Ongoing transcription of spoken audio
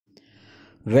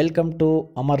Welcome to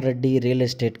Amar Reddy Real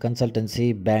Estate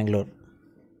Consultancy, Bangalore.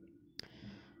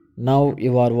 Now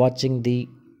you are watching the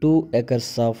 2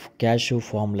 acres of cashew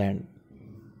farmland.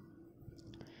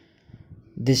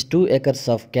 This 2 acres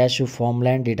of cashew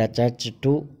farmland is attached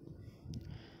to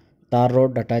tar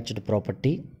road attached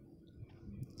property.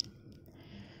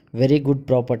 Very good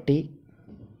property.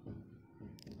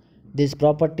 This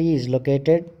property is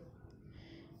located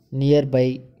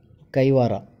nearby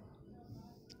Kaivara.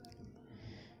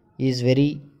 Is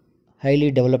very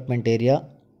highly development area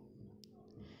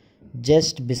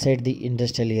just beside the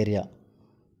industrial area.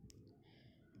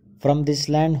 From this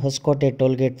land, Hoskote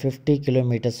tollgate 50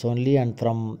 kilometers only, and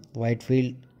from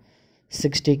Whitefield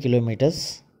 60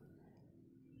 kilometers,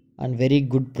 and very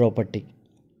good property.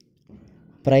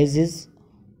 Price is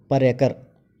per acre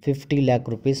 50 lakh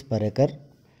rupees per acre.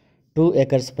 2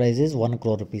 acres price is 1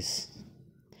 crore rupees.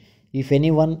 If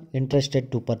anyone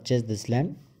interested to purchase this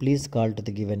land, please call to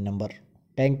the given number.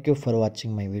 Thank you for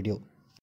watching my video.